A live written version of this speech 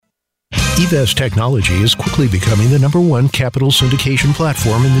eVest technology is quickly becoming the #1 capital syndication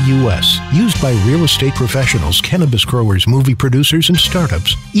platform in the U.S. Used by real estate professionals, cannabis growers, movie producers, and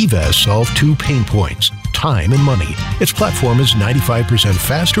startups, eVest solved 2 pain points: time and money. Its platform is 95%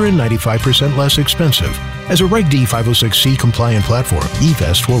 faster and 95% less expensive. As a Reg D 506C compliant platform,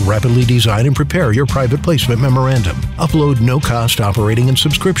 eVest will rapidly design and prepare your private placement memorandum, upload no-cost operating and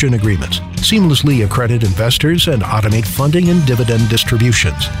subscription agreements, seamlessly accredit investors, and automate funding and dividend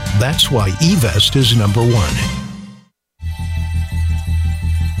distributions. That's why eVest is #1.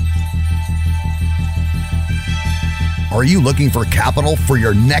 Are you looking for capital for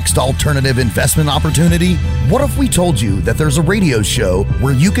your next alternative investment opportunity? What if we told you that there's a radio show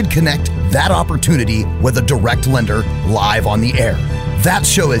where you could connect that opportunity with a direct lender live on the air? That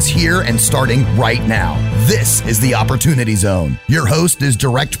show is here and starting right now. This is the Opportunity Zone. Your host is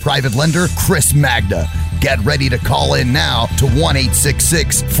direct private lender Chris Magda. Get ready to call in now to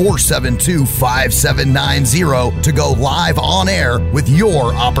 1-866-472-5790 to go live on air with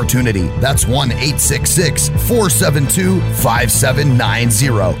your opportunity. That's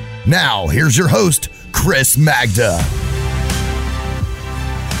 1-866-472-5790. Now, here's your host, Chris Magda.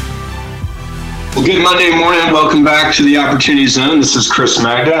 Well, good Monday morning. Welcome back to the Opportunity Zone. This is Chris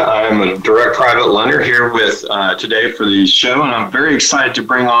Magda. I am a direct private lender here with today for the show, and I'm very excited to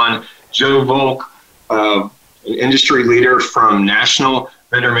bring on Joe Volk, an industry leader from National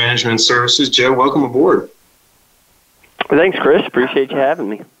Vendor Management Services. Joe, welcome aboard. Well, thanks, Chris. Appreciate you having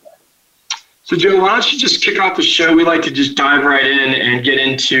me. So, Joe, why don't you just kick off the show? We like to just dive right in and get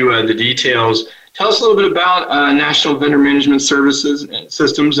into the details. Tell us a little bit about National Vendor Management Services and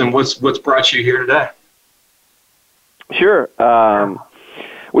Systems and what's brought you here today. Sure.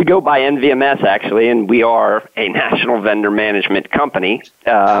 We go by NVMS, actually, and we are a national vendor management company.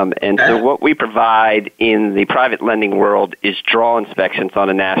 So what we provide in the private lending world is draw inspections on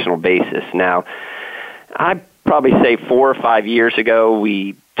a national basis. Now, I'd probably say 4 or 5 years ago,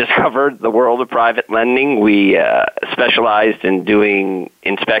 we discovered the world of private lending. We specialized in doing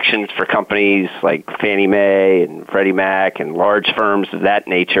inspections for companies like Fannie Mae and Freddie Mac and large firms of that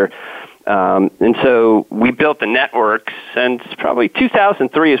nature. And so we built the network since probably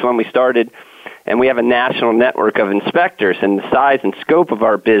 2003 is when we started, and we have a national network of inspectors, and the size and scope of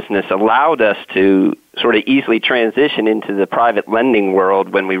our business allowed us to sort of easily transition into the private lending world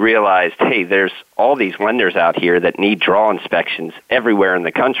when we realized, hey, there's all these lenders out here that need draw inspections everywhere in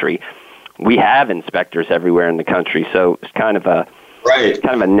the country. We have inspectors everywhere in the country, so it's kind of a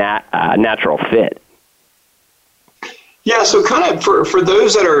natural fit. Yeah, so kind of for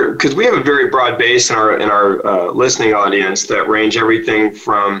those that are, because we have a very broad base in our listening audience that range everything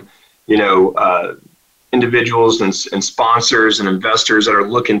from individuals and sponsors and investors that are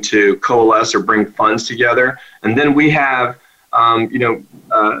looking to coalesce or bring funds together, and then we have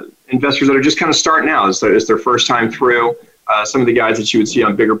investors that are just kind of starting out. It's their first time through. Some of the guys that you would see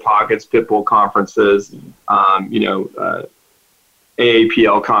on Bigger Pockets, Pitbull conferences,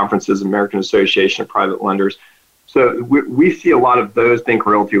 AAPL conferences, American Association of Private Lenders. So we see a lot of those. Think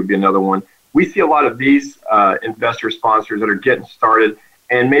Realty would be another one. We see a lot of these investor sponsors that are getting started,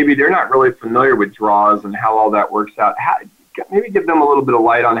 and maybe they're not really familiar with draws and how all that works out. Maybe give them a little bit of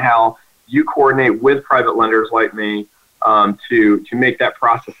light on how you coordinate with private lenders like me to make that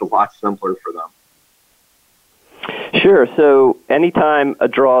process a lot simpler for them. Sure. So anytime a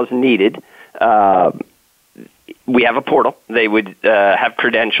draw is needed, we have a portal. They would have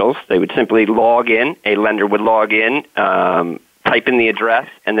credentials. They would simply log in. A lender would log in, type in the address,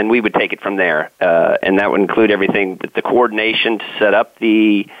 and then we would take it from there. And that would include everything with the coordination to set up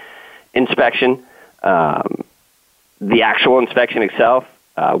the inspection, the actual inspection itself.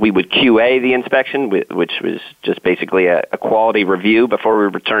 We would QA the inspection, which was just basically a quality review before we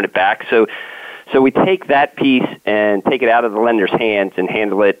return it back. So we take that piece and take it out of the lender's hands and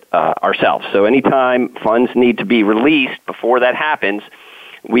handle it ourselves. So anytime funds need to be released before that happens,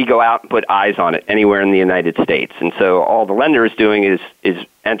 we go out and put eyes on it anywhere in the United States. And so all the lender is doing is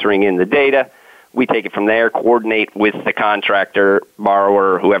entering in the data. We take it from there, coordinate with the contractor,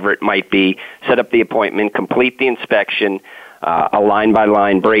 borrower, whoever it might be, set up the appointment, complete the inspection, a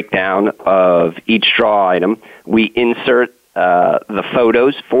line-by-line breakdown of each draw item. We insert the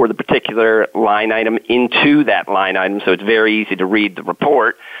photos for the particular line item into that line item, so it's very easy to read the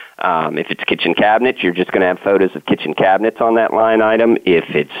report. If it's kitchen cabinets, you're just going to have photos of kitchen cabinets on that line item.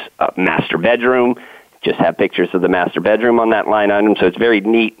 If it's a master bedroom, just have pictures of the master bedroom on that line item. So it's a very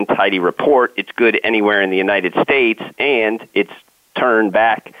neat and tidy report. It's good anywhere in the United States, and it's turned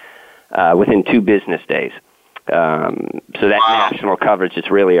back within 2 business days. So that national coverage is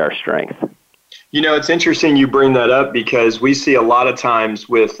really our strength. It's interesting you bring that up because we see a lot of times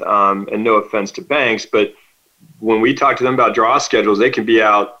with, and no offense to banks, but when we talk to them about draw schedules, they can be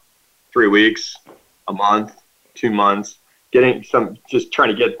out 3 weeks, a month, 2 months, just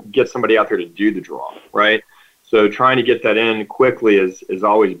trying to get somebody out there to do the draw, right? So trying to get that in quickly has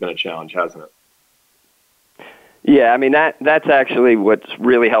always been a challenge, hasn't it? Yeah, I mean, that's actually what's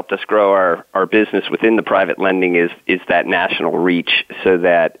really helped us grow our business within the private lending is that national reach, so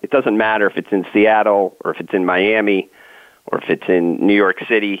that it doesn't matter if it's in Seattle or if it's in Miami or if it's in New York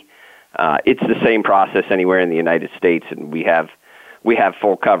City. It's the same process anywhere in the United States, and we have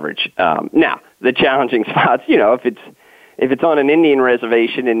full coverage. Now, the challenging spots, if it's on an Indian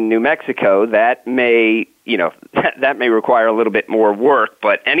reservation in New Mexico, that may require a little bit more work,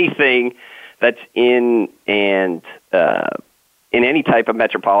 but anything that's in any type of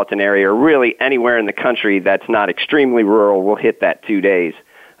metropolitan area or really anywhere in the country that's not extremely rural will hit that 2 days.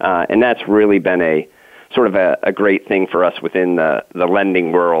 And that's really been a sort of a great thing for us within the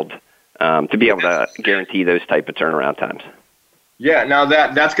lending world to be able to guarantee those type of turnaround times. Yeah, now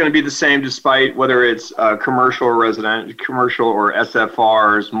that's going to be the same despite whether it's commercial or residential, commercial or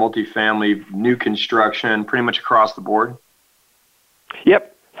SFRs, multifamily, new construction, pretty much across the board? Yep.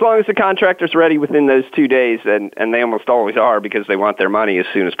 As long as the contractor's ready within those 2 days, and they almost always are because they want their money as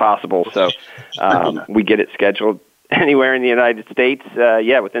soon as possible. So we get it scheduled anywhere in the United States,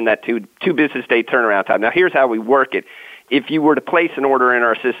 within that two business day turnaround time. Now, here's how we work it. If you were to place an order in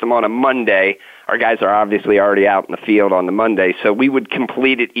our system on a Monday, our guys are obviously already out in the field on the Monday, so we would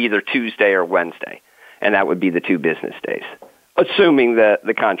complete it either Tuesday or Wednesday, and that would be the 2 business days, assuming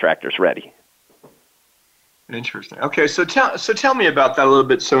the contractor's ready. Interesting. Okay, so tell me about that a little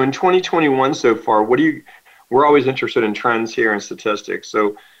bit. So in 2021 so far, we're always interested in trends here and statistics.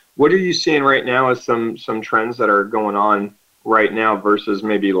 So what are you seeing right now as some trends that are going on right now versus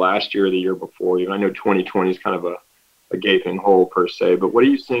maybe last year or the year before? I know 2020 is kind of a gaping hole per se, but what are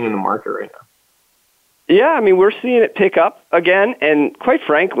you seeing in the market right now? Yeah, I mean, we're seeing it pick up again, and quite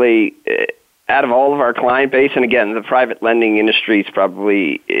frankly, out of all of our client base, and again, the private lending industry it's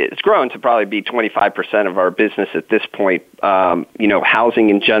grown to probably be 25% of our business at this point. Housing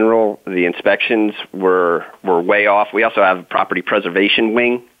in general, the inspections were way off. We also have a property preservation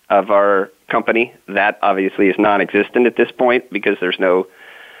wing of our company. That obviously is non-existent at this point because there's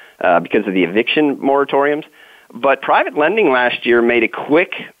because of the eviction moratoriums. But private lending last year made a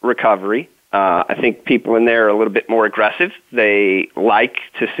quick recovery. I think people in there are a little bit more aggressive. They like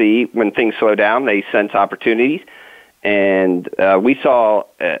to see when things slow down. They sense opportunities, and we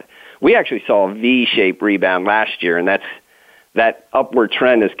actually saw a V-shaped rebound last year, and that upward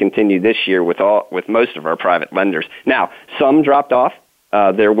trend has continued this year with most of our private lenders. Now, some dropped off.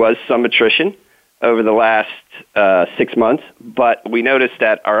 There was some attrition over the last 6 months, but we noticed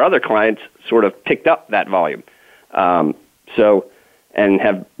that our other clients sort of picked up that volume, and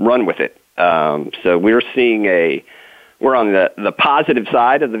have run with it. So we're on the positive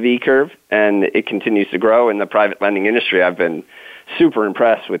side of the V curve, and it continues to grow in the private lending industry. I've been super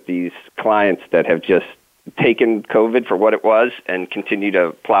impressed with these clients that have just taken COVID for what it was and continue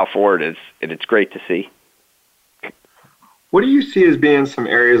to plow forward, and it's great to see. What do you see as being some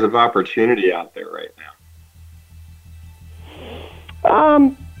areas of opportunity out there right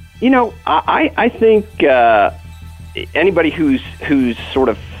now? I think anybody who's sort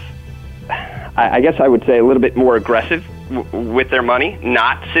of, I guess I would say, a little bit more aggressive with their money,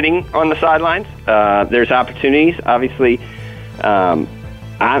 not sitting on the sidelines. There's opportunities. Obviously,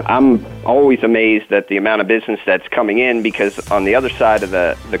 I'm always amazed at the amount of business that's coming in because on the other side of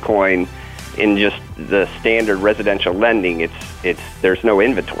the coin, in just the standard residential lending, there's no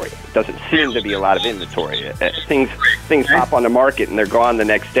inventory. It doesn't seem to be a lot of inventory. Things pop on the market and they're gone the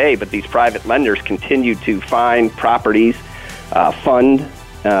next day, but these private lenders continue to find properties, fund,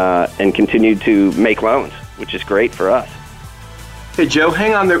 and continue to make loans, which is great for us. Hey, Joe,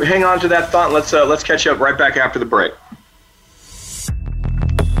 hang on to that thought. Let's catch up right back after the break.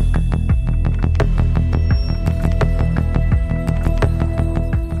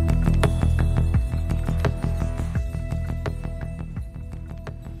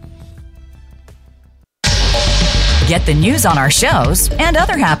 Get the news on our shows and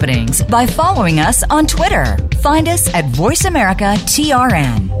other happenings by following us on Twitter. Find us at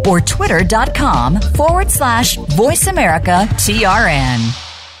VoiceAmericaTRN or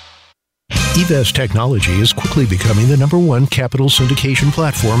twitter.com/VoiceAmericaTRN. eVest technology is quickly becoming the #1 capital syndication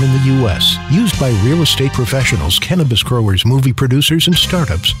platform in the U.S. Used by real estate professionals, cannabis growers, movie producers, and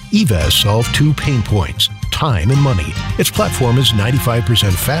startups, eVest solved 2 pain points: time and money. Its platform is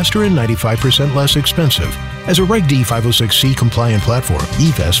 95% faster and 95% less expensive. As a Reg D 506C compliant platform,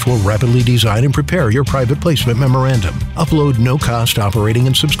 eVest will rapidly design and prepare your private placement memorandum, upload no-cost operating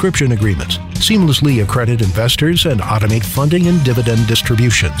and subscription agreements, seamlessly accredit investors, and automate funding and dividend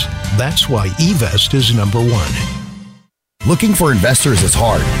distributions. That's why eVest is #1. Looking for investors is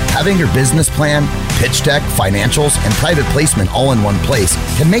hard. Having your business plan, pitch deck, financials, and private placement all in one place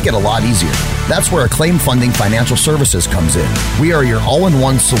can make it a lot easier. That's where Acclaim Funding Financial Services comes in. We are your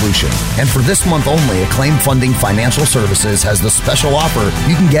all-in-one solution. And for this month only, Acclaim Funding Financial Services has the special offer.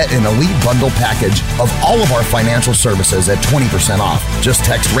 You can get an elite bundle package of all of our financial services at 20% off. Just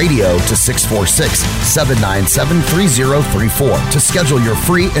text radio to 646-797-3034 to schedule your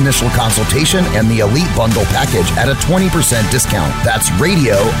free initial consultation and the elite bundle package at a 20% discount. That's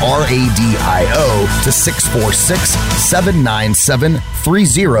radio, RADIO, to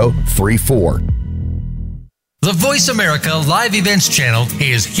 646-797-3034. The Voice America Live Events channel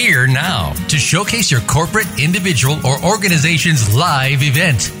is here now to showcase your corporate, individual, or organization's live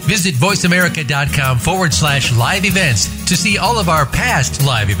event. Visit voiceamerica.com/live events to see all of our past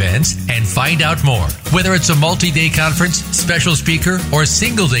live events and find out more. Whether it's a multi-day conference, special speaker, or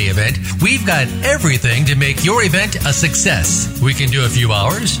single-day event, we've got everything to make your event a success. We can do a few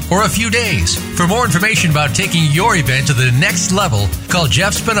hours or a few days. For more information about taking your event to the next level, call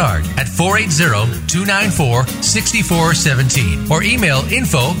Jeff Spinard at 480-294-6417 or email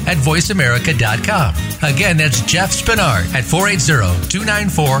info@voiceamerica.com. Again, that's Jeff Spinard at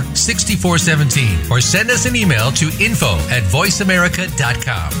 480-294-6417 or send us an email to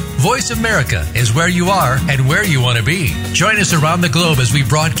info@voiceamerica.com. Voice America is where you are and where you want to be. Join us around the globe as we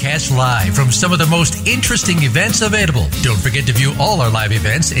broadcast live from some of the most interesting events available. Don't forget to view all our live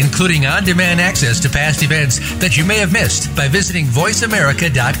events, including on-demand access to past events that you may have missed by visiting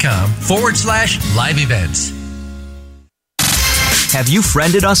voiceamerica.com/live events. Have you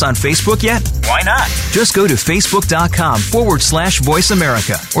friended us on Facebook yet? Why not? Just go to facebook.com/Voice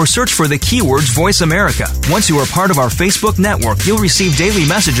America or search for the keywords Voice America. Once you are part of our Facebook network, you'll receive daily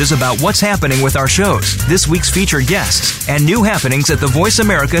messages about what's happening with our shows, this week's featured guests, and new happenings at the Voice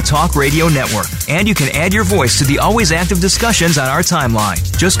America Talk Radio Network. And you can add your voice to the always active discussions on our timeline.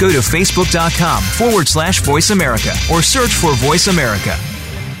 Just go to facebook.com/Voice America or search for Voice America.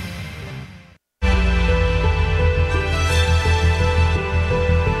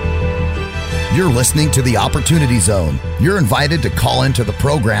 You're listening to The Opportunity Zone. You're invited to call into the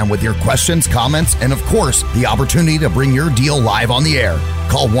program with your questions, comments, and of course, the opportunity to bring your deal live on the air.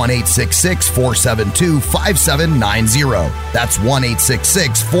 Call 1-866-472-5790. That's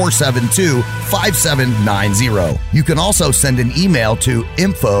 1-866-472-5790. You can also send an email to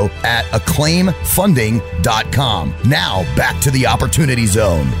info@acclaimfunding.com. Now, back to The Opportunity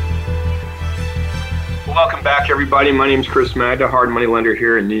Zone. Welcome back, everybody. My name is Chris Magda, hard money lender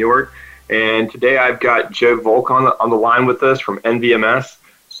here in New York. And today I've got Joe Volk on the line with us from NVMS.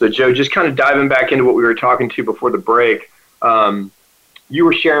 So, Joe, just kind of diving back into what we were talking to before the break, you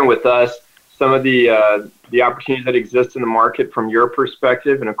were sharing with us some of the opportunities that exist in the market from your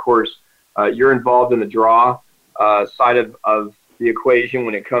perspective. And, of course, you're involved in the draw side of the equation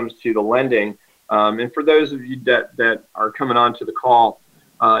when it comes to the lending. And for those of you that are coming on to the call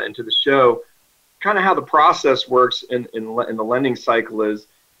and to the show, kind of how the process works in the lending cycle is,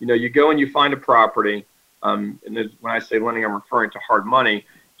 you know, you go and you find a property, and when I say lending, I'm referring to hard money.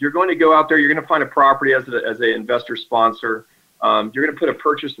 You're going to go out there, you're going to find a property as an investor sponsor. You're going to put a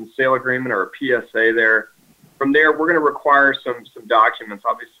purchase and sale agreement or a PSA there. From there, we're going to require some documents,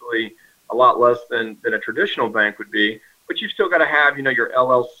 obviously a lot less than a traditional bank would be, but you've still got to have, you know, your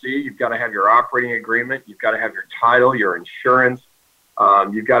LLC, you've got to have your operating agreement, you've got to have your title, your insurance.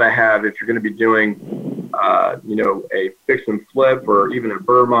 You've got to have, if you're going to be doing, you know, a fix and flip or even a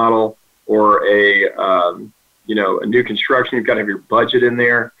BRRRR model or a new construction, you've got to have your budget in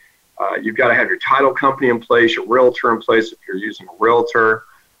there. You've got to have your title company in place, your realtor in place if you're using a realtor.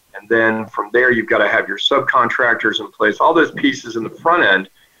 And then from there, you've got to have your subcontractors in place, all those pieces in the front end.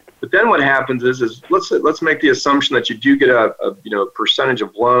 But then what happens is let's make the assumption that you do get a percentage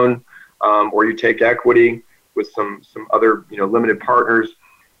of loan, or you take equity with some other, you know, limited partners,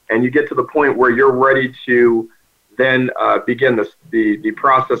 and you get to the point where you're ready to then begin the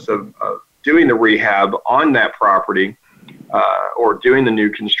process of doing the rehab on that property or doing the new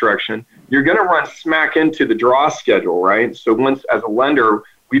construction. You're going to run smack into the draw schedule, right? So once, as a lender,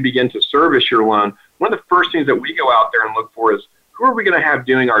 we begin to service your loan, one of the first things that we go out there and look for is who are we going to have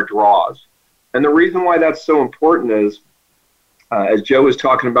doing our draws? And the reason why that's so important is, as Joe was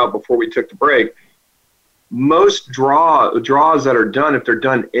talking about before we took the break, most draws that are done, if they're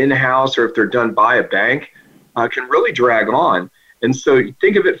done in-house or if they're done by a bank, can really drag on. And so you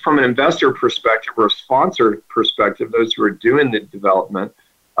think of it from an investor perspective or a sponsor perspective, those who are doing the development,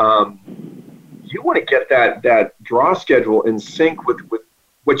 you want to get that draw schedule in sync with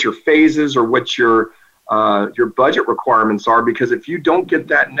what your phases or what your budget requirements are, because if you don't get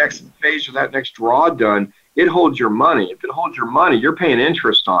that next phase or that next draw done, it holds your money. If it holds your money, you're paying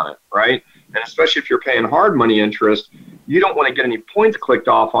interest on it, right? And especially if you're paying hard money interest, you don't want to get any points clicked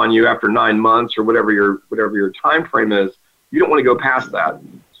off on you after 9 months or whatever your time frame is. You don't want to go past that.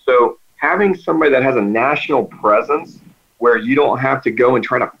 So having somebody that has a national presence where you don't have to go and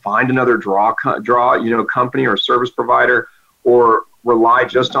try to find another draw company or service provider or rely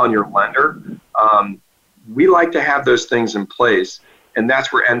just on your lender, we like to have those things in place, and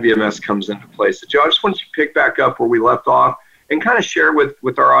that's where NVMS comes into place. So Joe, I just want you to pick back up where we left off and kind of share with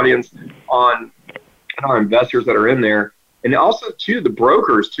our audience on and our investors that are in there, and also to the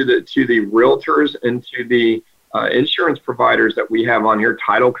brokers, to the realtors, and to the insurance providers that we have on here,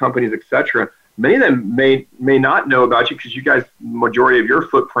 title companies, etc. Many of them may not know about you because you guys, majority of your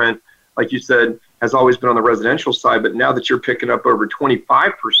footprint, like you said, has always been on the residential side. But now that you're picking up over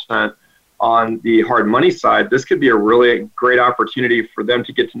 25% on the hard money side, this could be a really great opportunity for them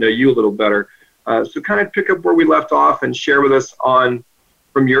to get to know you a little better. So kind of pick up where we left off and share with us on,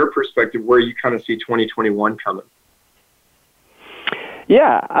 from your perspective, where you kind of see 2021 coming.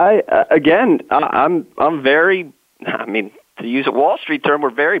 Yeah, I'm very, to use a Wall Street term, we're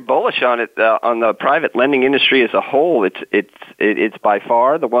very bullish on it, on the private lending industry as a whole. It's by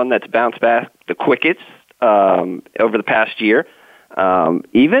far the one that's bounced back the quickest over the past year.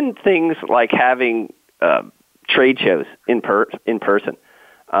 Even things like having trade shows in person.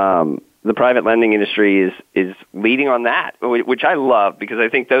 The private lending industry is leading on that, which I love, because I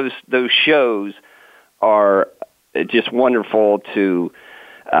think those shows are just wonderful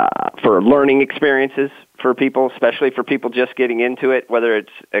for learning experiences for people, especially for people just getting into it, whether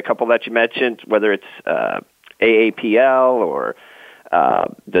it's a couple that you mentioned, whether it's AAPL or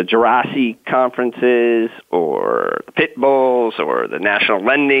the Jurassic conferences or the Pit Bulls or the National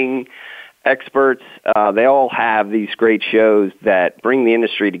Lending Experts. They all have these great shows that bring the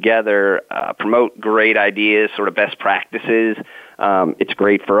industry together, promote great ideas, sort of best practices. It's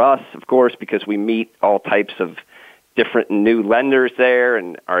great for us, of course, because we meet all types of different new lenders there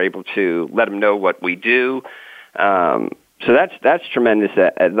and are able to let them know what we do. So that's tremendous.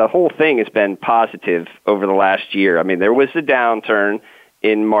 The whole thing has been positive over the last year. I mean, there was a downturn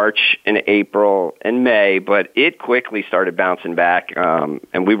in March and April and May, but it quickly started bouncing back,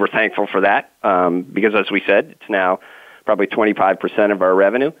 and we were thankful for that because, as we said, it's now probably 25% of our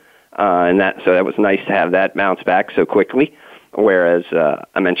revenue, so that was nice to have that bounce back so quickly, whereas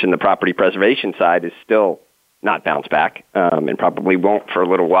I mentioned the property preservation side is still not bounced back and probably won't for a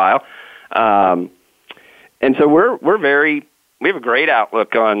little while. And so we have a great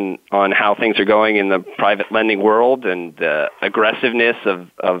outlook on how things are going in the private lending world and the aggressiveness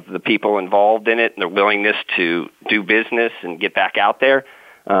of the people involved in it and their willingness to do business and get back out there.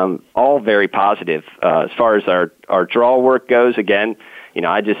 All very positive. As far as our draw work goes, again,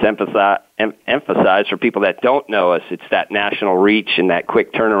 I just emphasize for people that don't know us, it's that national reach and that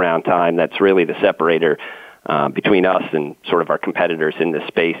quick turnaround time that's really the separator between us and sort of our competitors in this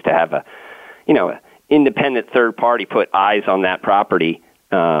space, to have a independent third party put eyes on that property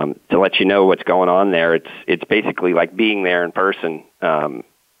to let you know what's going on there. It's basically like being there in person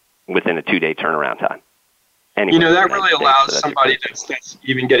within a 2-day turnaround time. Anyway, that really allows somebody that's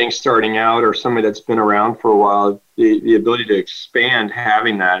even starting out, or somebody that's been around for a while, the ability to expand.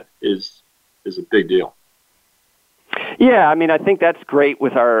 Having that is a big deal. Yeah, I think that's great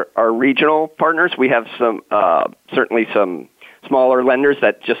with our regional partners. We have certainly some smaller lenders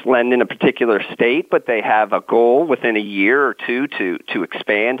that just lend in a particular state, but they have a goal within a year or two to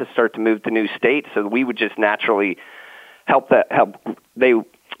expand, to start to move to new states. So we would just naturally help they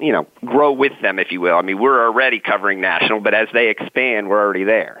grow with them, if you will. We're already covering national, but as they expand, we're already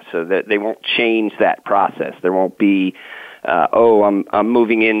there. So that they won't change that process. There won't be, I'm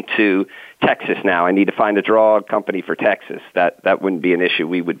moving into Texas now, I need to find a draw company for Texas. That wouldn't be an issue.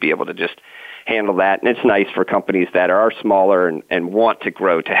 We would be able to just handle that. And it's nice for companies that are smaller and want to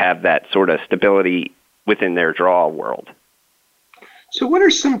grow to have that sort of stability within their draw world. So what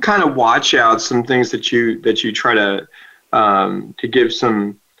are some kind of watch outs, some things that you try to give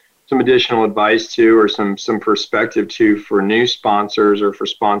some additional advice to, or some perspective to, for new sponsors or for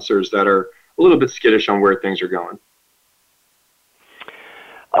sponsors that are a little bit skittish on where things are going?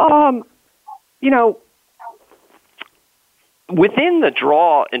 Within the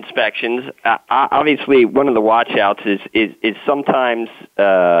draw inspections, obviously one of the watch outs is sometimes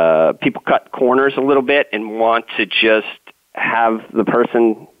people cut corners a little bit and want to just have the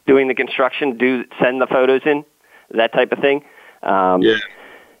person doing the construction send the photos in, that type of thing.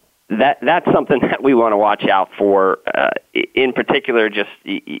 That's something that we want to watch out for. In particular, just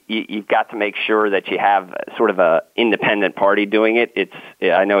you've got to make sure that you have sort of a independent party doing it.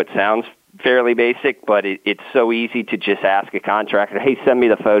 I know it sounds fairly basic, but it's so easy to just ask a contractor, hey, send me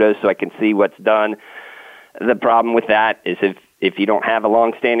the photos so I can see what's done. The problem with that is if you don't have a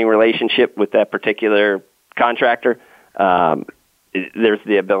long-standing relationship with that particular contractor, there's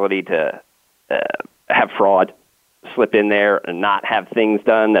the ability to have fraud slip in there and not have things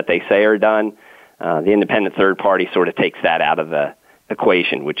done that they say are done. The independent third party sort of takes that out of the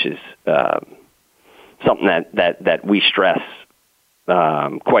equation, which is something that we stress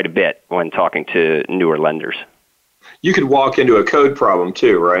quite a bit when talking to newer lenders. You could walk into a code problem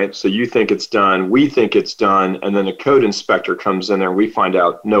too, right? So you think it's done, we think it's done, and then a code inspector comes in there and we find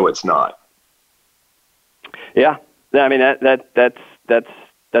out, no, it's not. Yeah, I mean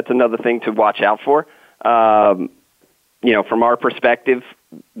that's another thing to watch out for. From our perspective,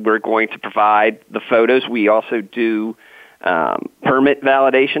 we're going to provide the photos. We also do permit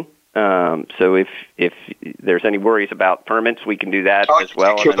validation. So if there's any worries about permits, we can do that as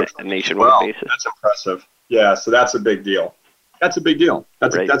well on a nationwide basis. That's impressive. Yeah, so that's a big deal. That's a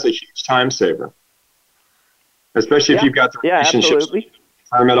huge time saver, especially if you've got the relationships with the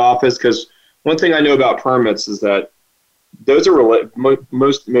permit office. Because one thing I know about permits is that those are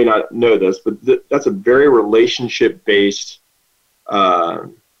most may not know this, but that's a very relationship-based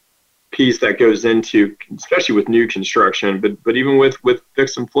piece that goes into, especially with new construction, but even with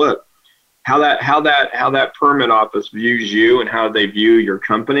fix and flip, how that permit office views you and how they view your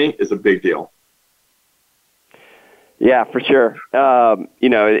company is a big deal. Yeah, for sure.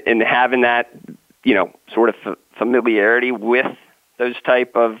 And having that, sort of familiarity with those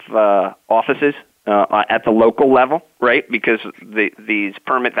type of offices at the local level, right? Because these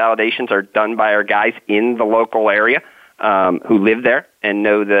permit validations are done by our guys in the local area who live there and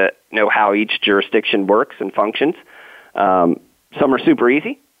know how each jurisdiction works and functions. Some are super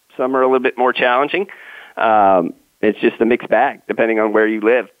easy. Some are a little bit more challenging. It's just a mixed bag depending on where you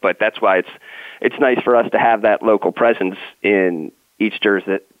live. But that's why it's nice for us to have that local presence in each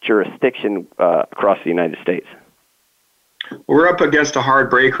jurisdiction across the United States. We're up against a hard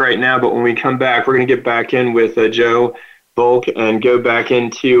break right now, but when we come back, we're going to get back in with Joe Volk and go back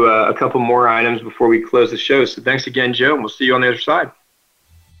into a couple more items before we close the show. So thanks again, Joe, and we'll see you on the other side.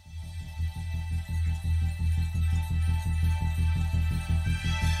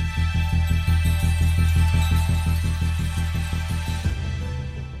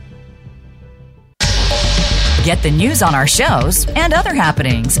 Get the news on our shows and other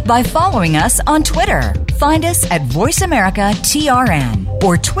happenings by following us on Twitter. Find us at VoiceAmericaTRN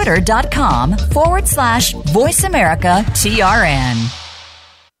or twitter.com/VoiceAmericaTRN.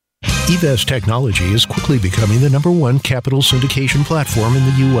 eVest Technology is quickly becoming the #1 capital syndication platform in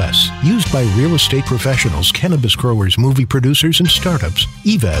the U.S. Used by real estate professionals, cannabis growers, movie producers, and startups,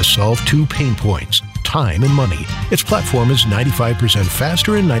 eVest solved 2 pain points: time and money. Its platform is 95%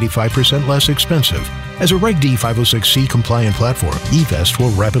 faster and 95% less expensive. As a Reg D 506C compliant platform, eVest will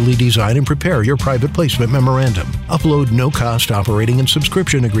rapidly design and prepare your private placement memorandum, upload no-cost operating and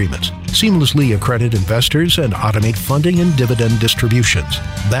subscription agreements, seamlessly accredit investors, and automate funding and dividend distributions.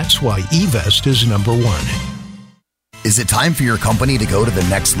 That's why eVest is #1. Is it time for your company to go to the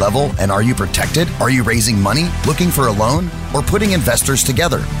next level? And are you protected? Are you raising money, looking for a loan, or putting investors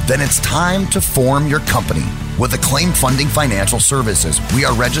together? Then it's time to form your company. With Acclaim Funding Financial Services, we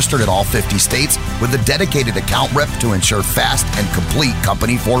are registered in all 50 states with a dedicated account rep to ensure fast and complete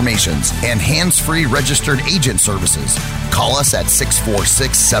company formations and hands-free registered agent services. Call us at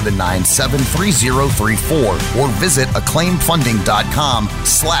 646-797-3034 or visit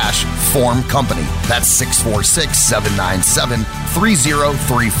acclaimfunding.com/form company. That's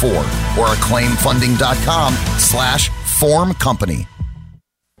 646-797-3034 or acclaimfunding.com/form company.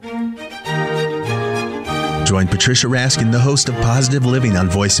 Join Patricia Raskin, the host of Positive Living on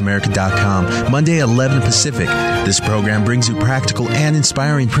VoiceAmerica.com, Monday at 11 Pacific. This program brings you practical and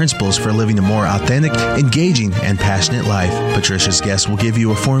inspiring principles for living a more authentic, engaging, and passionate life. Patricia's guests will give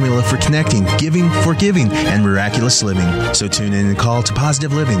you a formula for connecting, giving, forgiving, and miraculous living. So tune in and call to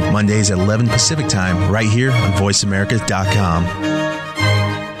Positive Living, Mondays at 11 Pacific Time, right here on VoiceAmerica.com.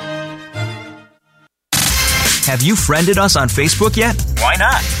 Have you friended us on Facebook yet? Why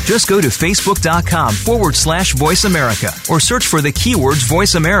not? Just go to facebook.com/Voice America or search for the keywords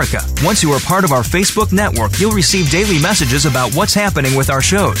Voice America. Once you are part of our Facebook network, you'll receive daily messages about what's happening with our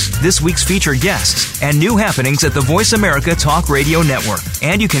shows, this week's featured guests, and new happenings at the Voice America Talk Radio Network.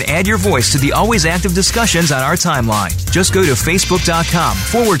 And you can add your voice to the always active discussions on our timeline. Just go to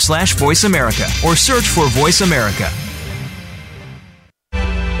facebook.com/Voice America or search for Voice America.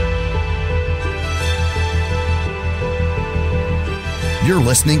 You're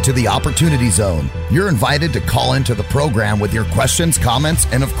listening to The Opportunity Zone. You're invited to call into the program with your questions, comments,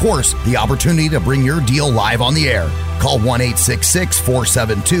 and of course, the opportunity to bring your deal live on the air. Call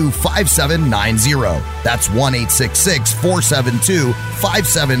 1-866-472-5790. That's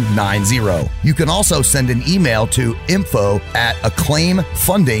 1-866-472-5790. You can also send an email to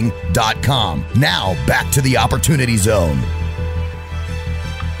info@acclaimfunding.com. Now, back to The Opportunity Zone.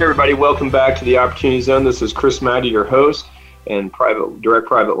 Hey everybody, welcome back to The Opportunity Zone. This is Chris Maddy, your host and direct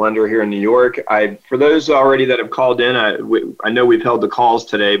private lender here in New York. For those already that have called in, I know we've held the calls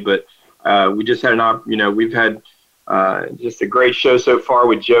today, but we just had we've had just a great show so far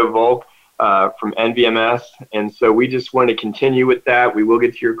with Joe Volk from NVMS, and so we just want to continue with that. We will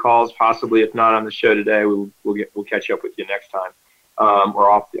get to your calls, possibly if not on the show today, we'll catch up with you next time,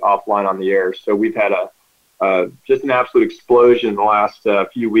 or offline on the air. So we've had just an absolute explosion in the last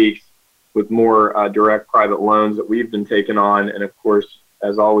few weeks with more direct private loans that we've been taking on, and of course,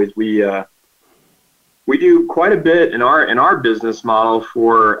 as always, we do quite a bit in our business model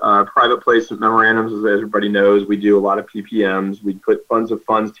for private placement memorandums. As everybody knows, we do a lot of PPMs. We put funds of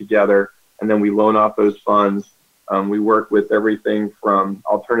funds together, and then we loan off those funds. We work with everything from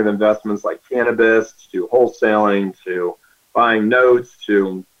alternative investments like cannabis to wholesaling to buying notes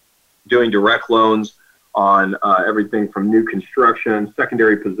to doing direct loans on everything from new construction,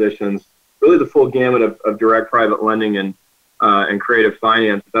 secondary positions, really the full gamut of direct private lending and creative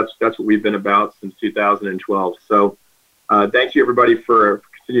finance. That's what we've been about since 2012. So thank you everybody for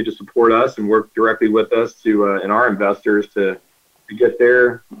continuing to support us and work directly with us and our investors to get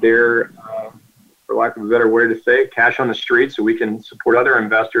their for lack of a better way to say it, cash on the street, so we can support other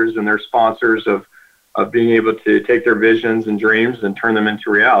investors and their sponsors of being able to take their visions and dreams and turn them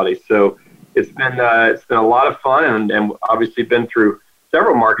into reality. So it's been a lot of fun and obviously been through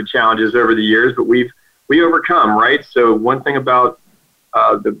several market challenges over the years, but we overcome, right? So one thing about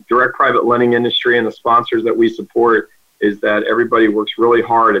the direct private lending industry and the sponsors that we support is that everybody works really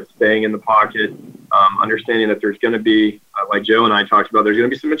hard at staying in the pocket, understanding that there's going to be, like Joe and I talked about, there's going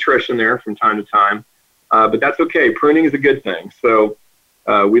to be some attrition there from time to time, but that's okay. Pruning is a good thing. So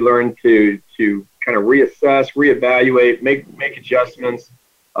we learn to kind of reassess, reevaluate, make adjustments,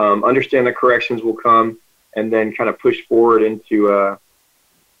 understand that corrections will come, and then kind of push forward into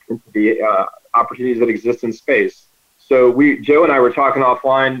the opportunities that exist in space. So Joe and I were talking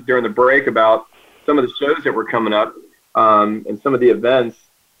offline during the break about some of the shows that were coming up and some of the events,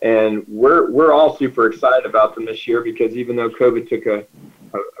 and we're all super excited about them this year because even though COVID took a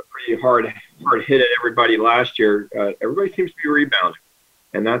pretty hard hit at everybody last year, everybody seems to be rebounding,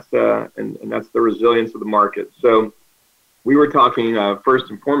 and that's and that's the resilience of the market. So we were talking first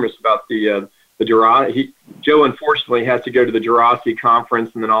and foremost about the Jurassic. Joe unfortunately has to go to the Jurassic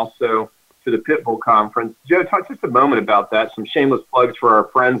conference and then also to the Pitbull conference. Joe, talk just a moment about that. Some shameless plugs for our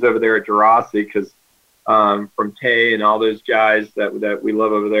friends over there at Jurassic, because from Tay and all those guys that we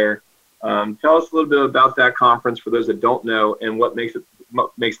love over there. Tell us a little bit about that conference for those that don't know, and what makes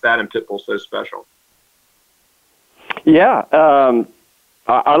that and Pitbull so special. Yeah,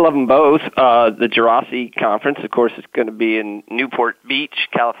 I love them both. The Jurassic conference, of course, is going to be in Newport Beach,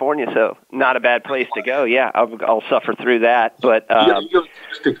 California, so not a bad place to go. Yeah, I'll suffer through that. But you go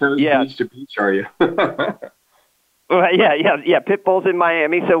beach to beach, are you? Well, yeah. Pitbull's in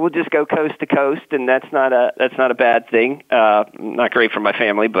Miami, so we'll just go coast to coast, and that's not a bad thing. Not great for my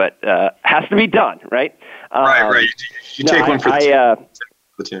family, but has to be done, right? Right. You take one for the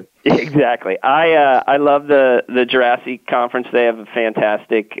team. Exactly. I love the Jurassic conference. They have a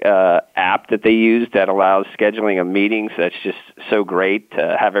fantastic app that they use that allows scheduling of meetings. That's just so great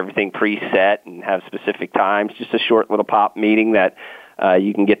to have everything preset and have specific times. Just a short little pop meeting that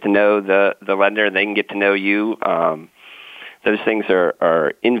you can get to know the lender, and they can get to know you. Those things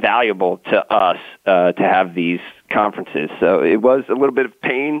are invaluable to us to have these conferences. So it was a little bit of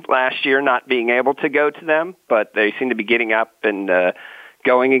pain last year not being able to go to them, but they seem to be getting up and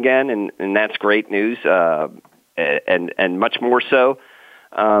going again, and that's great news, and much more so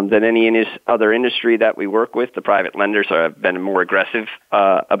than any other industry that we work with. The private lenders have been more aggressive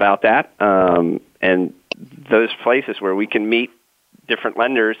about that, and those places where we can meet different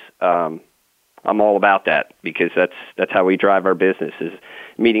lenders I'm all about that, because that's how we drive our business, is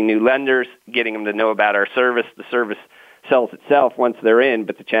meeting new lenders, getting them to know about our service. The service sells itself once they're in,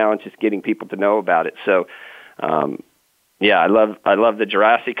 but the challenge is getting people to know about it. So, I love the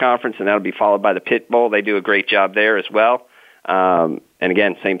Jurassic Conference, and that'll be followed by the Pit Bowl. They do a great job there as well. And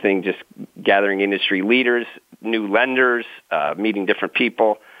again, same thing, just gathering industry leaders, new lenders, meeting different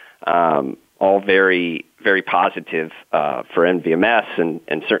people, all very, very positive for NVMS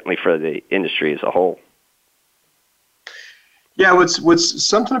and certainly for the industry as a whole. Yeah, what's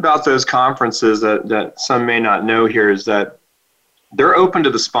something about those conferences that some may not know here is that they're open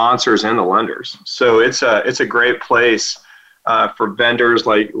to the sponsors and the lenders. So it's a great place for vendors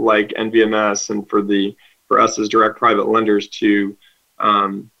like NVMS and for us as direct private lenders to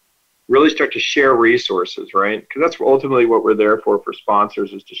really start to share resources, right? Because that's ultimately what we're there for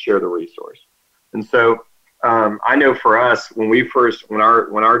sponsors, is to share the resource. And so I know for us, when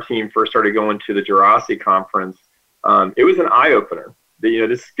our team first started going to the Jurassic Conference, it was an eye opener.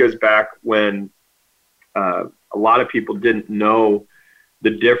 This goes back when a lot of people didn't know the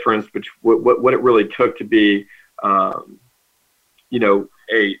difference between what it really took to be, a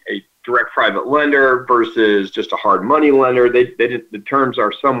direct private lender versus just a hard money lender. The terms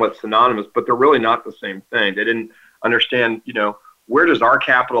are somewhat synonymous, but they're really not the same thing. They didn't understand, where does our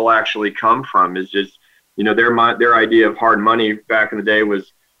capital actually come from? Is just, their idea of hard money back in the day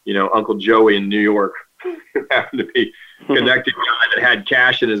was, Uncle Joey in New York happened to be a connected guy that had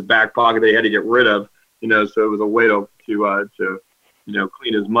cash in his back pocket they had to get rid of, so it was a way to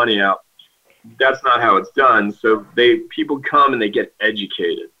clean his money out. That's not how it's done. So people come and they get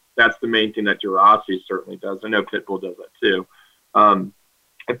educated. That's the main thing that Jurassic certainly does. I know Pitbull does that too.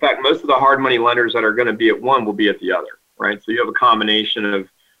 In fact, most of the hard money lenders that are going to be at one will be at the other, right? So you have a combination of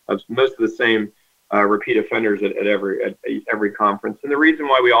most of the same repeat offenders at every conference. And the reason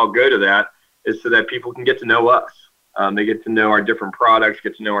why we all go to that is so that people can get to know us. They get to know our different products,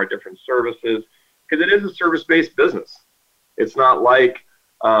 get to know our different services, because it is a service-based business. It's not like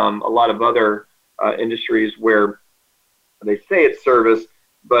a lot of other industries where they say it's service,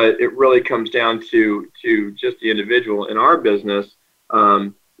 but it really comes down to just the individual. In our business,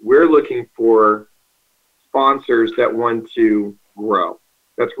 we're looking for sponsors that want to grow.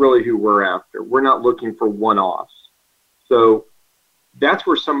 That's really who we're after. We're not looking for one-offs. So that's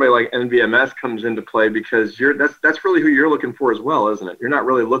where somebody like NVMS comes into play, because that's really who you're looking for as well, isn't it? You're not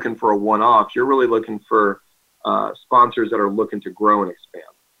really looking for a one-off. You're really looking for sponsors that are looking to grow and expand.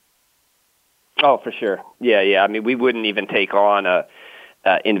 Oh, for sure. Yeah. I mean, we wouldn't even take on a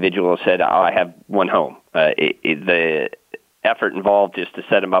individual who said, I have one home. The effort involved just to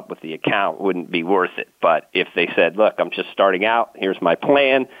set them up with the account wouldn't be worth it. But if they said, look, I'm just starting out, here's my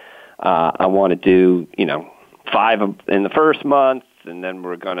plan. I want to do, 5 in the first month, and then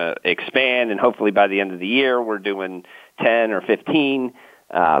we're going to expand, and hopefully by the end of the year we're doing 10 or 15.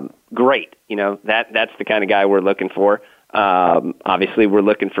 Great. That's the kind of guy we're looking for. Obviously, we're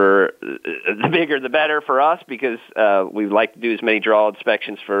looking for the bigger the better for us, because we like to do as many draw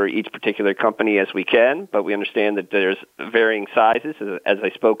inspections for each particular company as we can, but we understand that there's varying sizes. As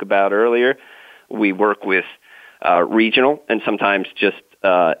I spoke about earlier, we work with regional and sometimes just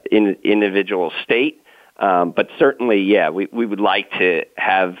in individual state. But certainly, we would like to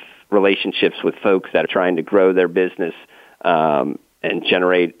have relationships with folks that are trying to grow their business and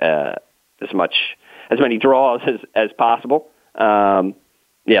generate as many draws as possible. That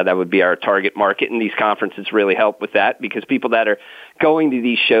would be our target market, and these conferences really help with that, because people that are going to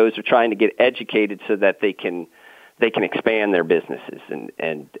these shows are trying to get educated so that they can expand their businesses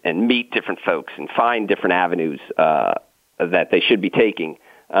and meet different folks and find different avenues that they should be taking.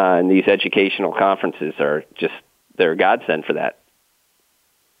 And these educational conferences they're a godsend for that.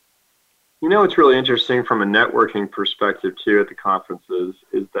 It's really interesting from a networking perspective too at the conferences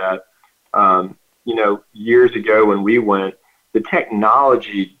is that, years ago when we went, the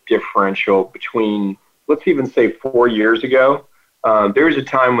technology differential between, let's even say 4 years ago, there was a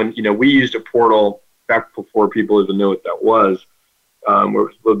time when, we used a portal back before people even knew what that was, where it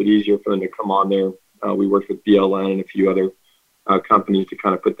was a little bit easier for them to come on there. We worked with BLN and a few other companies to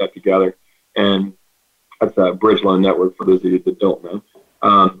kind of put that together. And that's a bridge loan network for those of you that don't know.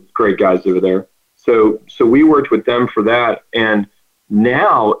 Great guys over there. So we worked with them for that. And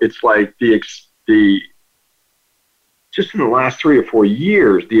now it's like just in the last 3 or 4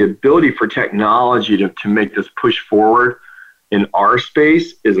 years, the ability for technology to make this push forward in our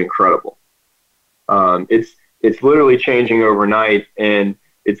space is incredible. It's literally changing overnight, and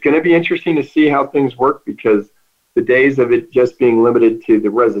it's going to be interesting to see how things work, because the days of it just being limited to the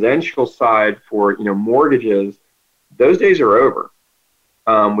residential side for mortgages, those days are over.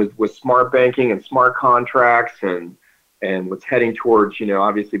 with smart banking and smart contracts and what's heading towards,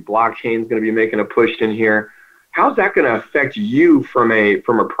 obviously blockchain is going to be making a push in here. How's that going to affect you from a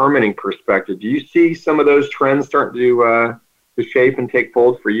permitting perspective? Do you see some of those trends starting to shape and take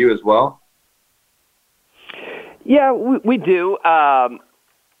fold for you as well? Yeah, we do. I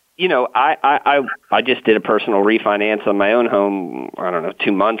just did a personal refinance on my own home,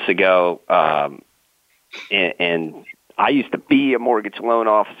 2 months ago, and I used to be a mortgage loan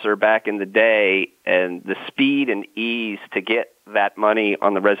officer back in the day, and the speed and ease to get that money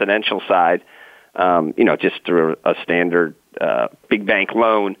on the residential side, just through a standard big bank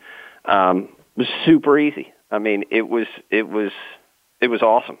loan, was super easy. I mean, it was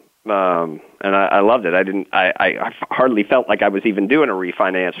awesome. And I loved it. I hardly felt like I was even doing a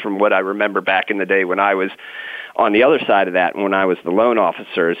refinance from what I remember back in the day when I was on the other side of that, when I was the loan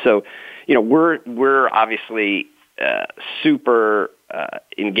officer. So, we're obviously super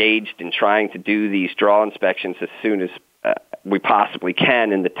engaged in trying to do these draw inspections as soon as we possibly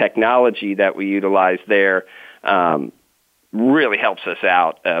can, and the technology that we utilize there really helps us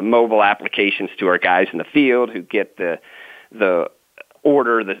out. Mobile applications to our guys in the field who get the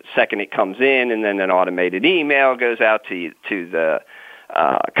order the second it comes in, and then an automated email goes out to the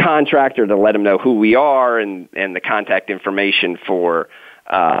contractor to let them know who we are and the contact information for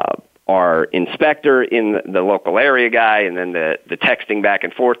our inspector in the local area guy, and then the texting back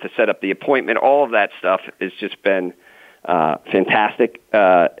and forth to set up the appointment. All of that stuff has just been fantastic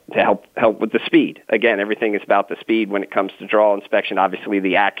to help with the speed. Again, everything is about the speed when it comes to draw inspection. Obviously,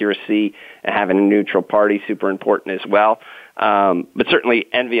 the accuracy and having a neutral party super important as well. But certainly,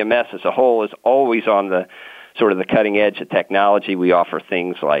 NVMS as a whole is always on the sort of the cutting edge of technology. We offer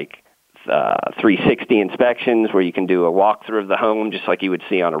things like 360 inspections where you can do a walkthrough of the home just like you would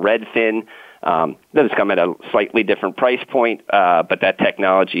see on a Redfin. Those come at a slightly different price point, but that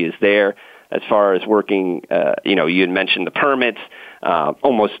technology is there. As far as working, you had mentioned the permits.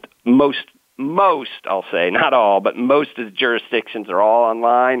 Most, I'll say, not all, but most of the jurisdictions are all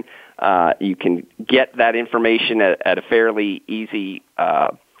online. You can get that information at a fairly easy,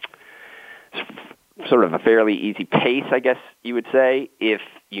 sort of a fairly easy pace, I guess you would say, if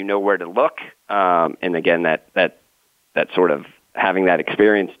you know where to look. And again, that sort of having that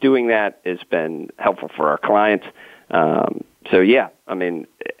experience doing that has been helpful for our clients.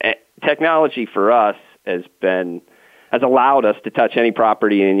 Technology for us has allowed us to touch any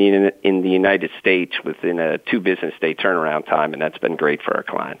property in the United States within a 2 business day turnaround time, and that's been great for our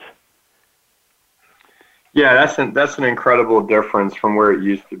clients. Yeah, that's an incredible difference from where it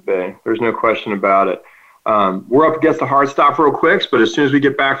used to be. There's no question about it. We're up against a hard stop real quick, but as soon as we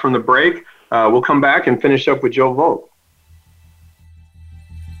get back from the break, we'll come back and finish up with Joe Volk.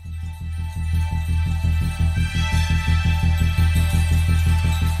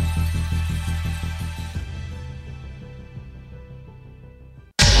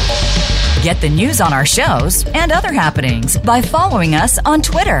 Get the news on our shows and other happenings by following us on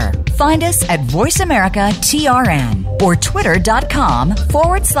Twitter. Find us at VoiceAmericaTRN or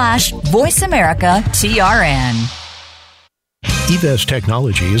twitter.com/VoiceAmericaTRN. eVest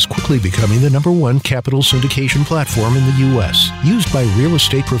technology is quickly becoming the #1 capital syndication platform in the U.S. Used by real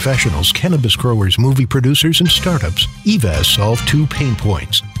estate professionals, cannabis growers, movie producers, and startups, eVest solved 2 pain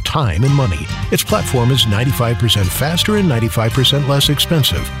points: time and money. Its platform is 95% faster and 95% less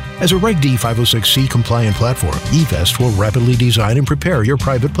expensive. As a Reg D 506C compliant platform, eVest will rapidly design and prepare your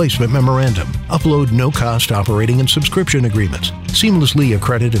private placement memorandum, upload no-cost operating and subscription agreements, seamlessly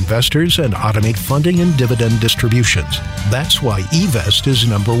accredit investors, and automate funding and dividend distributions. That's why eVest is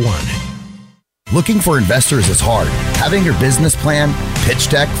 #1. Looking for investors is hard. Having your business plan, pitch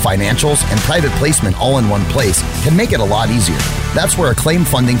deck, financials, and private placement all in one place can make it a lot easier. That's where Acclaim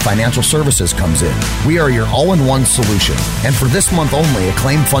Funding Financial Services comes in. We are your all-in-one solution. And for this month only,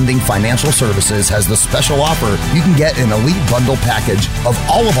 Acclaim Funding Financial Services has the special offer. You can get an elite bundle package of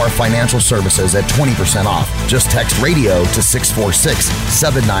all of our financial services at 20% off. Just text radio to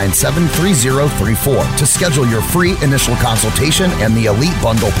 646-797-3034 to schedule your free initial consultation and the elite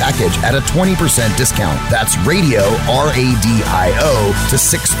bundle package at a 20% discount. That's radio, RADIO, to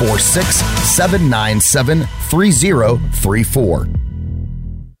 646-797-3034.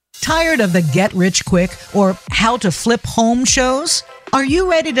 Tired of the get-rich-quick or how-to-flip-home shows? Are you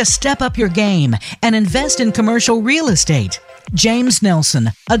ready to step up your game and invest in commercial real estate? James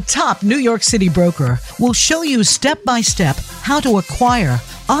Nelson, a top New York City broker, will show you step-by-step how to acquire,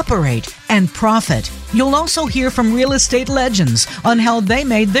 operate, and profit. You'll also hear from real estate legends on how they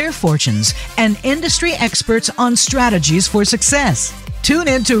made their fortunes and industry experts on strategies for success. Tune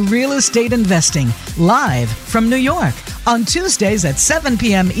in to Real Estate Investing, live from New York, on Tuesdays at 7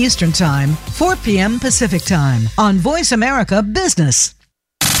 p.m. Eastern Time, 4 p.m. Pacific Time, on Voice America Business.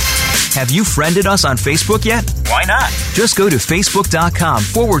 Have you friended us on Facebook yet? Why not? Just go to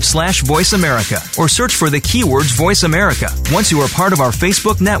facebook.com/Voice America or search for the keywords Voice America. Once you are part of our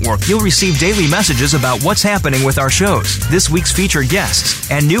Facebook network, you'll receive daily messages about what's happening with our shows, this week's featured guests,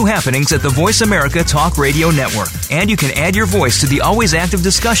 and new happenings at the Voice America Talk Radio Network. And you can add your voice to the always active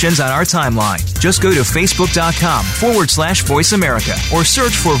discussions on our timeline. Just go to facebook.com/Voice America or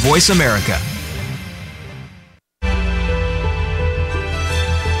search for Voice America.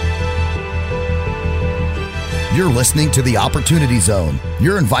 You're listening to The Opportunity Zone.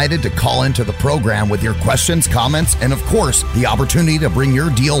 You're invited to call into the program with your questions, comments, and of course, the opportunity to bring your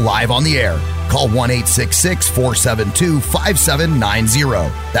deal live on the air. Call 1-866-472-5790.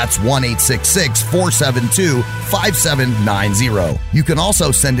 That's 1-866-472-5790. You can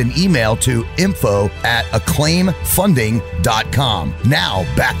also send an email to info@acclaimfunding.com. Now,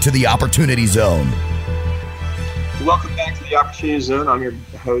 back to The Opportunity Zone. Welcome back to The Opportunity Zone. I'm your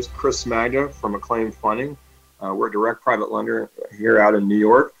host, Chris Magda from Acclaim Funding. We're a direct private lender here out in New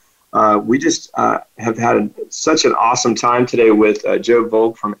York. We just have had such an awesome time today with Joe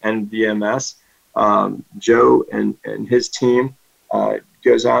Volk from NVMS. Joe and his team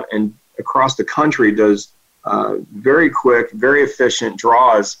goes out and across the country does very quick, very efficient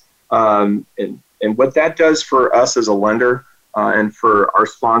draws. And what that does for us as a lender and for our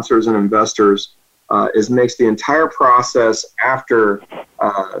sponsors and investors is makes the entire process after,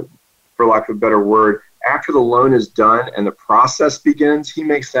 for lack of a better word, after the loan is done and the process begins, he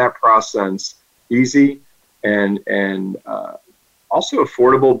makes that process easy and also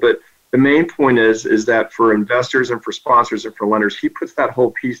affordable. But the main point is that for investors and for sponsors and for lenders, he puts that whole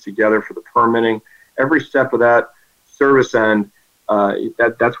piece together for the permitting. Every step of that service end,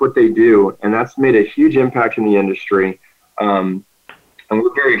 that's what they do. And that's made a huge impact in the industry. And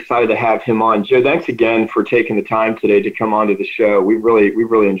we're very excited to have him on. Joe, thanks again for taking the time today to come onto the show. We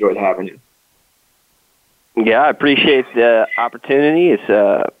really enjoyed having you. Yeah, I appreciate the opportunity.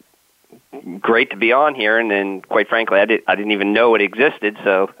 It's great to be on here, and quite frankly, I didn't even know it existed.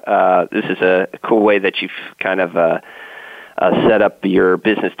 So this is a cool way that you've kind of set up your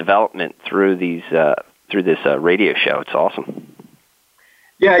business development through this radio show. It's awesome.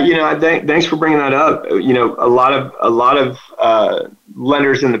 Yeah, thanks for bringing that up. A lot of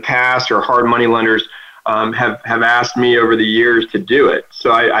lenders in the past, or hard money lenders, have asked me over the years to do it.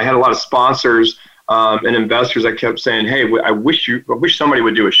 So I had a lot of sponsors and investors that kept saying, "Hey, I wish somebody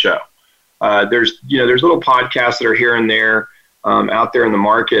would do a show." There's little podcasts that are here and there out there in the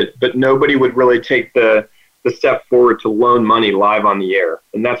market, but nobody would really take the step forward to loan money live on the air,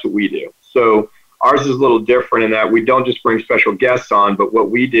 and that's what we do. So ours is a little different in that we don't just bring special guests on, but what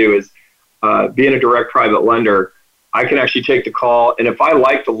we do is, being a direct private lender, I can actually take the call, and if I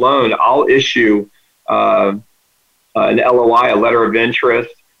like the loan, I'll issue an LOI, a letter of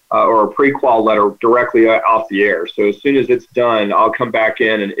interest, or a pre-qual letter directly off the air. So as soon as it's done, I'll come back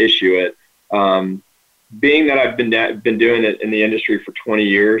in and issue it. Being that I've been doing it in the industry for 20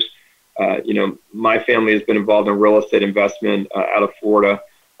 years, my family has been involved in real estate investment out of Florida.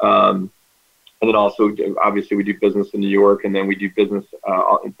 And then also, obviously, we do business in New York, and then we do business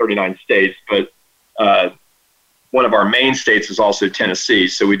in 39 states. But one of our main states is also Tennessee.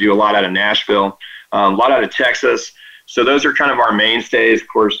 So we do a lot out of Nashville, a lot out of Texas. So those are kind of our mainstays. Of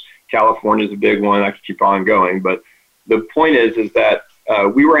course, California is a big one. I could keep on going. But the point is that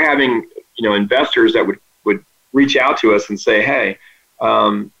we were having investors that would reach out to us and say, "Hey,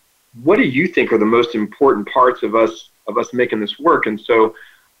 what do you think are the most important parts of us making this work?" And so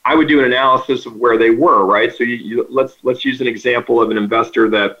I would do an analysis of where they were, right? So let's use an example of an investor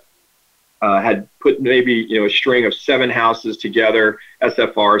that had put maybe a string of 7 houses together,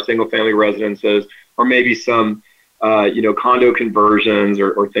 SFR, single family residences, or maybe some condo conversions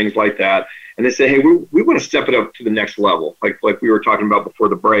or things like that. And they say, "Hey, we want to step it up to the next level," like we were talking about before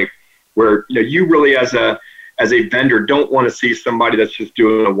the break, where you really as a vendor don't want to see somebody that's just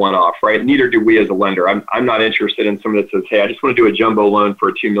doing a one-off, right? Neither do we as a lender. I'm not interested in someone that says, "Hey, I just want to do a jumbo loan for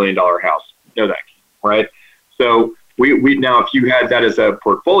a $2 million house." No thanks, right? So we now, if you had that as a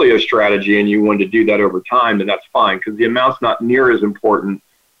portfolio strategy and you wanted to do that over time, then that's fine, because the amount's not near as important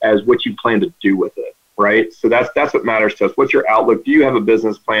as what you plan to do with it, right? So that's what matters to us. What's your outlook? Do you have a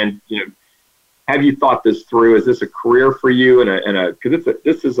business plan? Have you thought this through? Is this a career for you? Because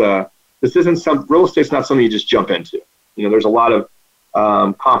this isn't some real estate's not something you just jump into. There's a lot of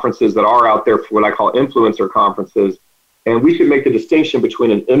conferences that are out there for what I call influencer conferences, and we should make the distinction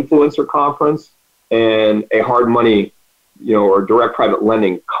between an influencer conference and a hard money or direct private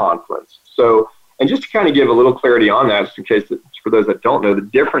lending conference. So, and just to kind of give a little clarity on that, just in case for those that don't know,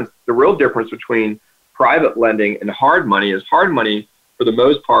 the real difference between private lending and hard money is hard money, for the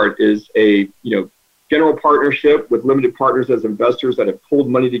most part, is a general partnership with limited partners as investors that have pulled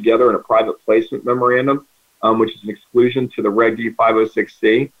money together in a private placement memorandum, which is an exclusion to the Reg D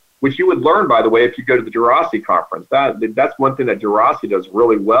 506C, which you would learn, by the way, if you go to the Jurassic conference. That's one thing that Jurassic does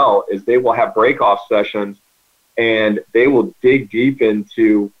really well, is they will have break-off sessions, and they will dig deep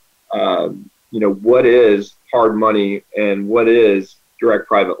into what is hard money and what is direct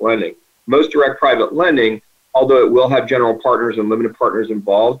private lending. Most direct private lending, although it will have general partners and limited partners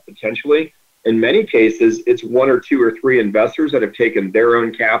involved potentially, in many cases, it's one or two or three investors that have taken their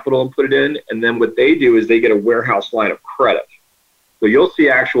own capital and put it in, and then what they do is they get a warehouse line of credit. So you'll see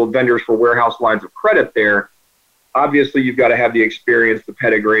actual vendors for warehouse lines of credit there. Obviously, you've got to have the experience, the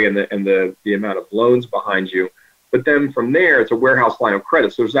pedigree, and the amount of loans behind you. But then from there, it's a warehouse line of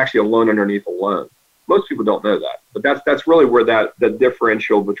credit. So there's actually a loan underneath a loan. Most people don't know that. But that's really where the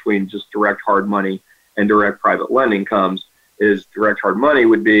differential between just direct hard money and direct private lending comes, is direct hard money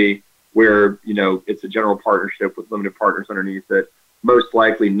would be where, it's a general partnership with limited partners underneath it, most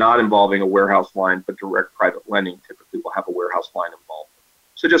likely not involving a warehouse line, but direct private lending typically will have a warehouse line involved.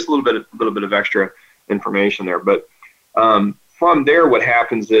 So just a little bit of extra information there. But from there, what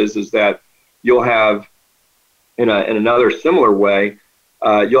happens is that you'll have, in another similar way,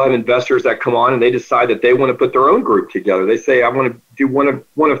 you'll have investors that come on and they decide that they want to put their own group together. They say, I want to do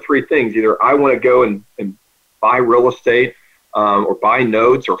one of three things. Either I want to go and buy real estate, or buy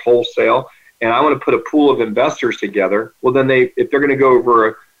notes or wholesale, and I want to put a pool of investors together. Well, then if they're going to go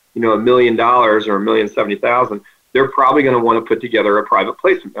over $1 million or $1,070,000, they're probably going to want to put together a private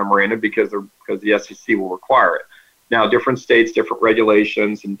placement memorandum because the SEC will require it. Now, different states, different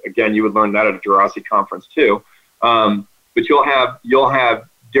regulations, and again, you would learn that at a Jurassic conference too. But you'll have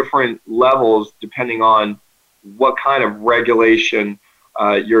different levels depending on what kind of regulation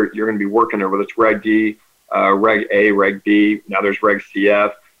you're going to be working on, whether it's Reg D, Reg A, Reg B, now there's Reg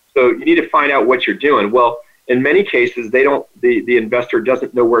CF. So you need to find out what you're doing. Well, in many cases, the investor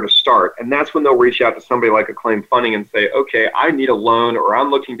doesn't know where to start. And that's when they'll reach out to somebody like Acclaim Funding and say, okay, I need a loan, or I'm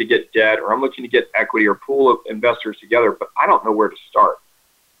looking to get debt, or I'm looking to get equity or pool of investors together, but I don't know where to start.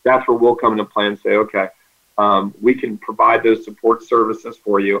 That's where we'll come into play and say, okay, we can provide those support services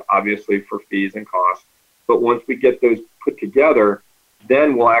for you, obviously for fees and costs. But once we get those put together,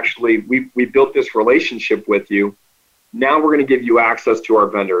 then we'll actually, we built this relationship with you. Now we're going to give you access to our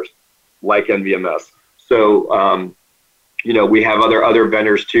vendors like NVMS. So, we have other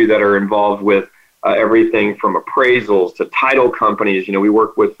vendors too that are involved with everything from appraisals to title companies. We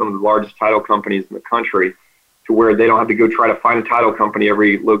work with some of the largest title companies in the country, to where they don't have to go try to find a title company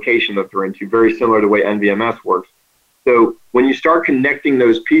every location that they're into, very similar to the way NVMS works. So when you start connecting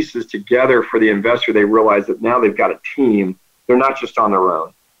those pieces together for the investor, they realize that now they've got a team. They're not just on their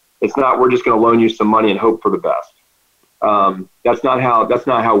own. It's not, we're just going to loan you some money and hope for the best. That's not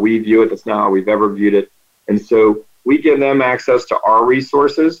how we view it. That's not how we've ever viewed it. And so we give them access to our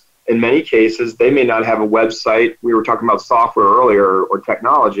resources. In many cases, they may not have a website. We were talking about software earlier, or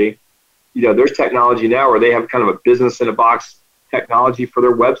technology. There's technology now where they have kind of a business in a box technology for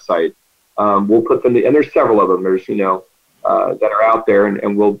their website. We'll put them, and there's several of them. There's, that are out there,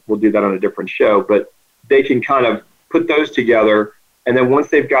 and we'll do that on a different show. But they can kind of put those together, and then once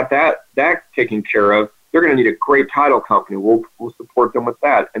they've got that taken care of, they're going to need a great title company. We'll support them with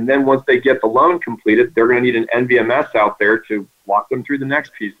that. And then once they get the loan completed, they're going to need an NVMS out there to walk them through the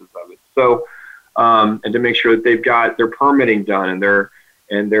next pieces of it. So, and to make sure that they've got their permitting done and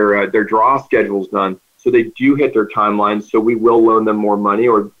their draw schedules done, so they do hit their timelines. So we will loan them more money,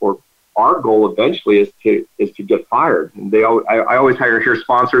 or our goal eventually is to get fired. And I always hear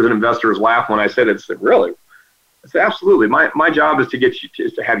sponsors and investors laugh when I said it. I said, really? I said, absolutely. My job is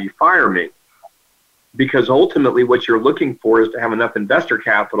to have you fire me. Because ultimately what you're looking for is to have enough investor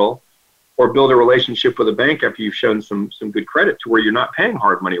capital, or build a relationship with a bank after you've shown some good credit, to where you're not paying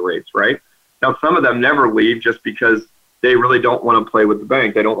hard money rates, right? Now, some of them never leave just because they really don't want to play with the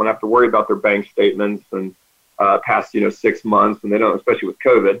bank. They don't want to have to worry about their bank statements and past 6 months, and they don't, especially with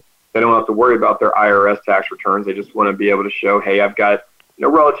COVID, they don't have to worry about their IRS tax returns. They just want to be able to show, hey, I've got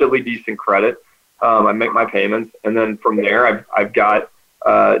relatively decent credit. I make my payments, and then from there, I've got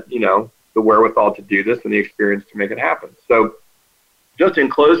the wherewithal to do this and the experience to make it happen. So, just in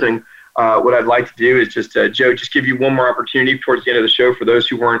closing, what I'd like to do is just, Joe, just give you one more opportunity towards the end of the show for those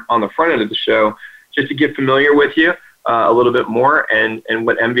who weren't on the front end of the show, just to get familiar with you a little bit more and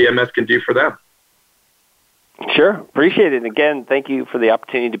what NVMS can do for them. Sure. Appreciate it. Again, thank you for the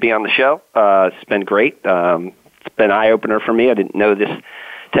opportunity to be on the show. It's been great. It's been an eye-opener for me. I didn't know this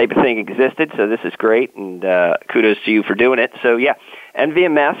type of thing existed, so this is great, and kudos to you for doing it. So, yeah,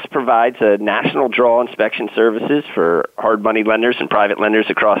 NVMS provides a national draw inspection services for hard money lenders and private lenders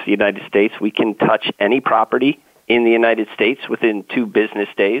across the United States. We can touch any property in the United States within 2 business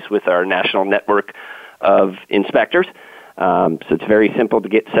days with our national network of inspectors. So it's very simple to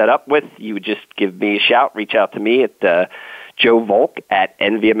get set up with. You would just give me a shout, reach out to me at Joe Volk at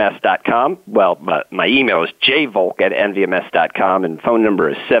NVMS.com. Well, my email is jvolk@NVMS.com, and phone number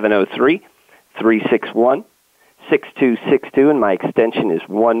is 703-361-6262, and my extension is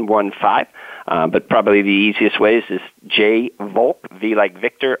 115. But probably the easiest way is just jvolk, V like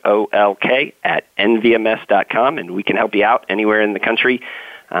Victor, OLK, at NVMS.com, and we can help you out anywhere in the country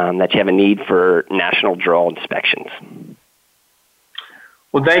that you have a need for national draw inspections.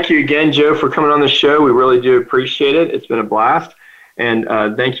 Well, thank you again, Joe, for coming on the show. We really do appreciate it. It's been a blast. And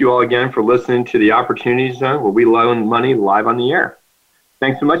thank you all again for listening to the Opportunity Zone, where we loan money live on the air.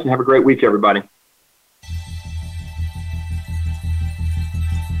 Thanks so much, and have a great week, everybody.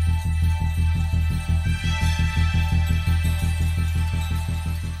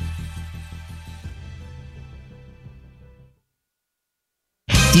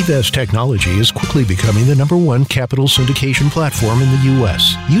 eVest technology is quickly becoming the #1 capital syndication platform in the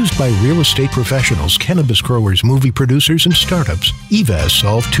U.S. Used by real estate professionals, cannabis growers, movie producers, and startups, eVest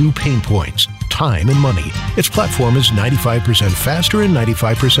solved 2 pain points: time and money. Its platform is 95% faster and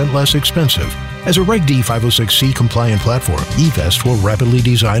 95% less expensive. As a Reg D 506C compliant platform, eVest will rapidly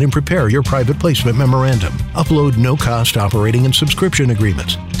design and prepare your private placement memorandum, upload no-cost operating and subscription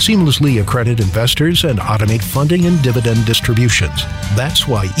agreements, seamlessly accredit investors, and automate funding and dividend distributions. That's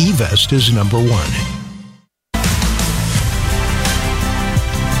why eVest is #1.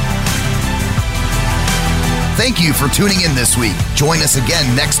 Thank you for tuning in this week. Join us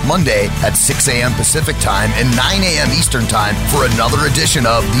again next Monday at 6 a.m. Pacific Time and 9 a.m. Eastern Time for another edition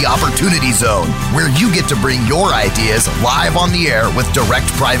of The Opportunity Zone, where you get to bring your ideas live on the air with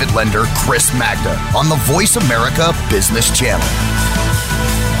direct private lender Chris Magda on the Voice America Business Channel.